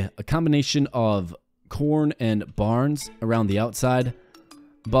basically a combination of corn and barns around the outside,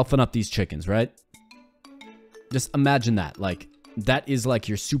 buffing up these chickens, right? Just imagine that. Like, that is like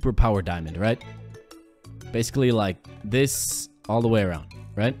your superpower diamond, right? Basically like this all the way around,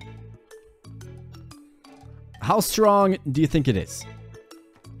 right? How strong do you think it is?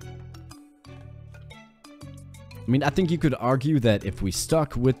 I mean, I think you could argue that if we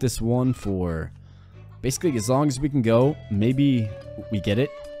stuck with this one for basically as long as we can go, maybe we get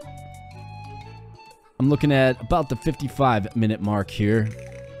it. I'm looking at about the 55-minute mark here.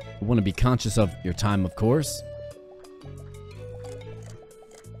 I want to be conscious of your time, of course.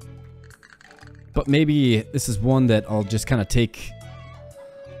 But maybe this is one that I'll just kind of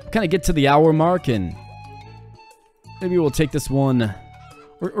get to the hour mark, and maybe we'll take this one,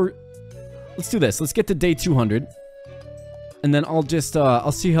 or let's do this. Let's get to day 200, and then I'll just,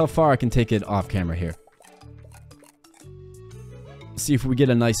 I'll see how far I can take it off camera here. See if we get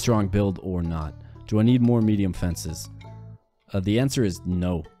a nice strong build or not. Do I need more medium fences? The answer is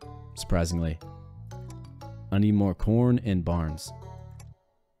no, surprisingly. I need more corn and barns.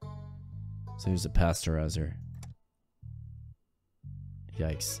 So here's a pasteurizer.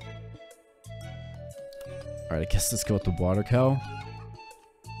 Yikes. Alright, I guess let's go with the water cow.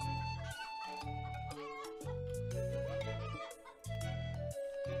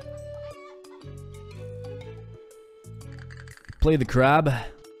 Play the crab.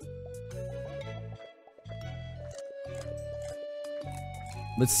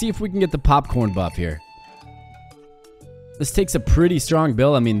 Let's see if we can get the popcorn buff here. This takes a pretty strong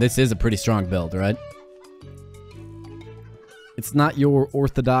build. I mean, this is a pretty strong build, right? It's not your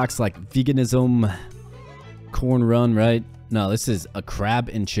orthodox, like, veganism corn run, right? No, this is a crab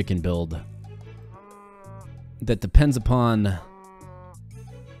and chicken build that depends upon...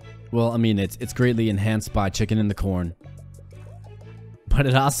 Well, I mean, it's greatly enhanced by chicken and the corn. But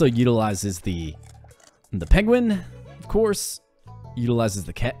it also utilizes the penguin, of course. Utilizes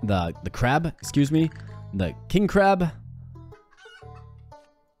the crab, excuse me. The king crab.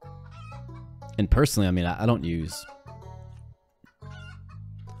 And personally, I mean, I don't use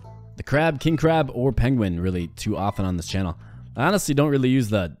the crab, king crab, or penguin really too often on this channel. I honestly don't really use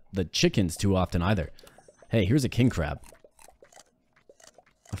the chickens too often either. Hey, here's a king crab.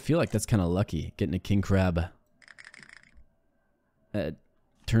 I feel like that's kind of lucky, getting a king crab at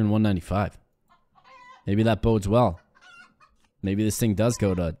turn 195. Maybe that bodes well. Maybe this thing does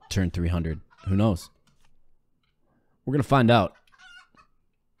go to turn 300. Who knows? We're going to find out.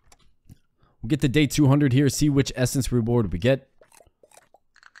 We'll get to day 200 here, see which essence reward we get.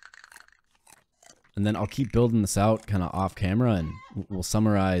 And then I'll keep building this out kind of off camera, and we'll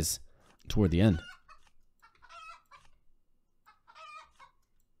summarize toward the end.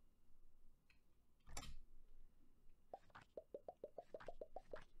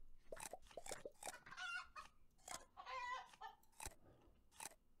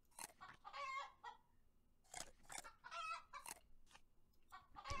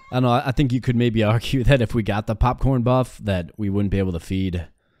 I don't know, I think you could maybe argue that if we got the popcorn buff, that we wouldn't be able to feed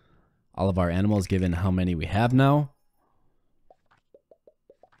all of our animals, given how many we have now.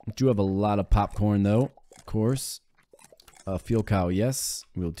 We do have a lot of popcorn, though, of course. Fuel cow, yes,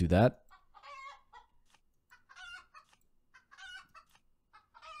 we'll do that.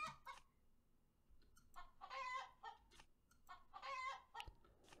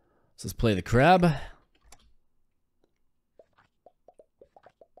 So let's play the crab.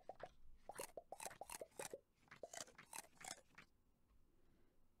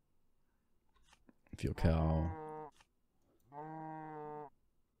 Fuel cow.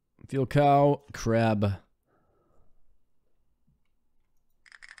 Fuel cow, crab.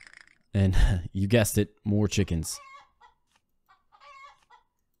 And you guessed it, more chickens.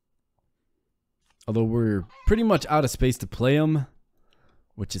 Although we're pretty much out of space to play them,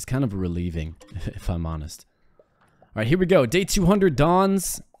 which is kind of relieving, if I'm honest. Alright, here we go. Day 200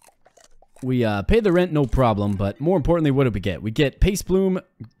 dawns. We pay the rent, no problem, but more importantly, what do we get? We get Paste Bloom,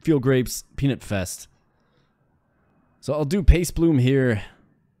 Field Grapes, Peanut Fest. So I'll do Paste Bloom here.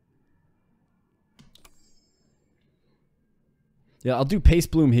 Yeah, I'll do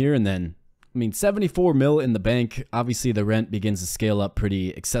Paste Bloom here, and then, I mean, 74 mil in the bank. Obviously, the rent begins to scale up pretty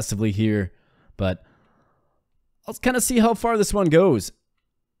excessively here, but I'll kind of see how far this one goes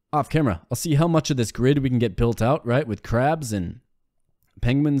off camera. I'll see how much of this grid we can get built out, right, with crabs and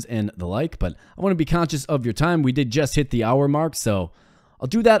penguins and the like, but I want to be conscious of your time. We did just hit the hour mark, so I'll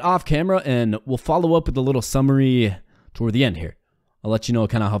do that off camera, and we'll follow up with a little summary toward the end here. I'll let you know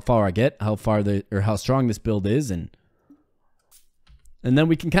kind of how far I get, how strong this build is, and then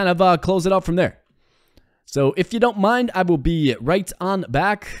we can kind of close it out from there. So if you don't mind, I will be right on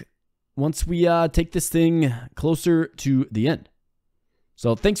back once we take this thing closer to the end.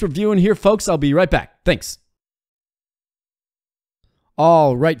 So thanks for viewing here, folks. I'll be right back. Thanks.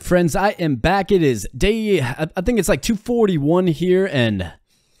 All right, friends, I am back. It is day, I think it's like 241 here, and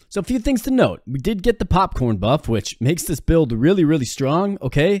so a few things to note. We did get the popcorn buff, which makes this build really, really strong,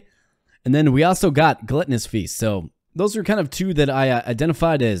 okay? And then we also got Gluttonous Feast. So those are kind of two that I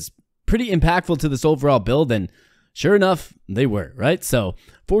identified as pretty impactful to this overall build, and sure enough, they were, right? So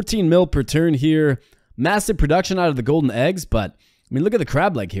 14 mil per turn here, massive production out of the golden eggs, but I mean, look at the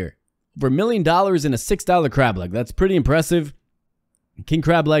crab leg here. Over $1 million in a $6 crab leg. That's pretty impressive. King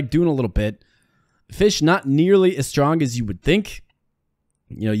crab leg doing a little bit. Fish not nearly as strong as you would think.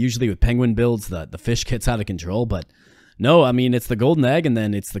 You know, usually with penguin builds, the fish gets out of control, but no, I mean, it's the golden egg and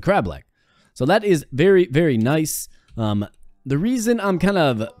then it's the crab leg. So that is very, very nice. The reason I'm kind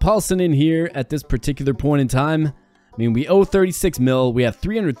of pulsing in here at this particular point in time, I mean, we owe 36 mil. We have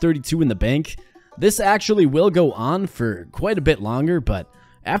 332 in the bank. This actually will go on for quite a bit longer, but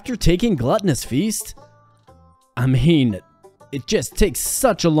after taking Gluttonous Feast, I mean, it just takes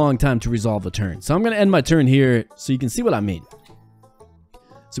such a long time to resolve a turn. So I'm going to end my turn here so you can see what I mean.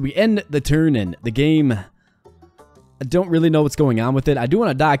 So we end the turn and the game, I don't really know what's going on with it. I do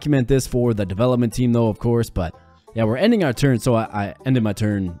want to document this for the development team though, of course, but yeah, we're ending our turn. So I ended my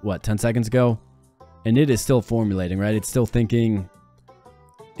turn, what, 10 seconds ago? And it is still formulating, right? It's still thinking.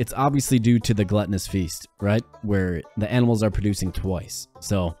 It's obviously due to the Gluttonous Feast, right? Where the animals are producing twice.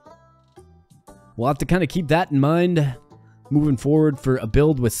 So we'll have to kind of keep that in mind moving forward for a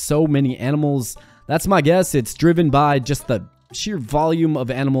build with so many animals. That's my guess. It's driven by just the sheer volume of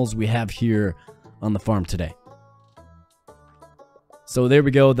animals we have here on the farm today. So there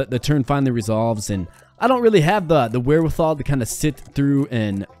we go. The turn finally resolves, and I don't really have the wherewithal to kind of sit through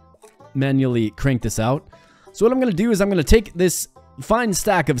and manually crank this out. So what I'm going to do is I'm going to take this fine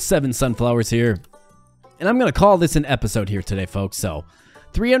stack of 7 sunflowers here, and I'm going to call this an episode here today, folks. So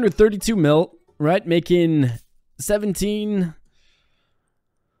 332 mil, right? Making 17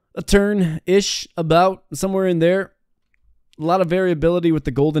 a turn-ish, about somewhere in there. A lot of variability with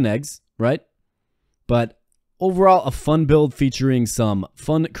the golden eggs, right? But overall, a fun build featuring some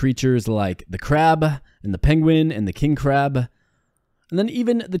fun creatures like the crab and the penguin and the king crab. And then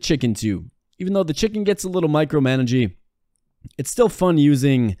even the chicken too. Even though the chicken gets a little micromanagey, it's still fun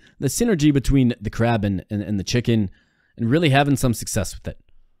using the synergy between the crab and the chicken and really having some success with it.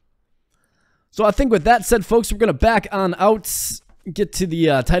 So I think with that said, folks, we're going to back on out, get to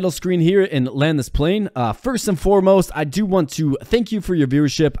the title screen here and land this plane. First and foremost, I do want to thank you for your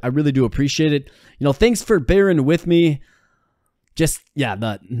viewership. I really do appreciate it. You know, thanks for bearing with me. Just, yeah,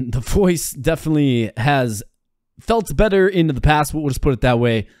 the voice definitely has felt better in the past. We'll just put it that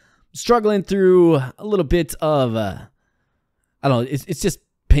way. Struggling through a little bit of, I don't know, it's just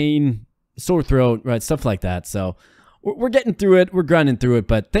pain, sore throat, right? Stuff like that. So we're getting through it. We're grinding through it.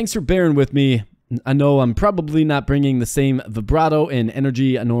 But thanks for bearing with me. I know I'm probably not bringing the same vibrato and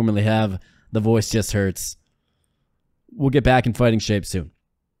energy I normally have. The voice just hurts. We'll get back in fighting shape soon.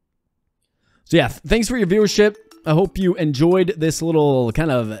 So yeah, thanks for your viewership. I hope you enjoyed this little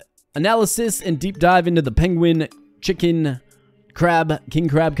kind of analysis and deep dive into the penguin, chicken, crab, king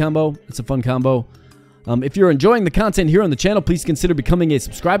crab combo. It's a fun combo. If you're enjoying the content here on the channel, please consider becoming a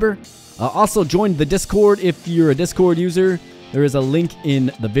subscriber. Also join the Discord if you're a Discord user. There is a link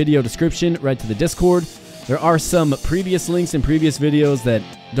in the video description right to the Discord. There are some previous links in previous videos that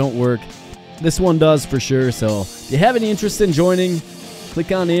don't work. This one does for sure. So if you have any interest in joining,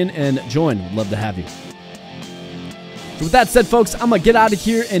 click on in and join. We'd love to have you. So with that said, folks, I'm going to get out of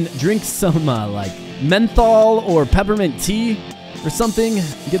here and drink some like menthol or peppermint tea or something.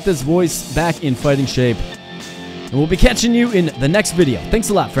 Get this voice back in fighting shape. And we'll be catching you in the next video. Thanks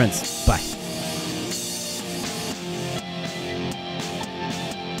a lot, friends. Bye.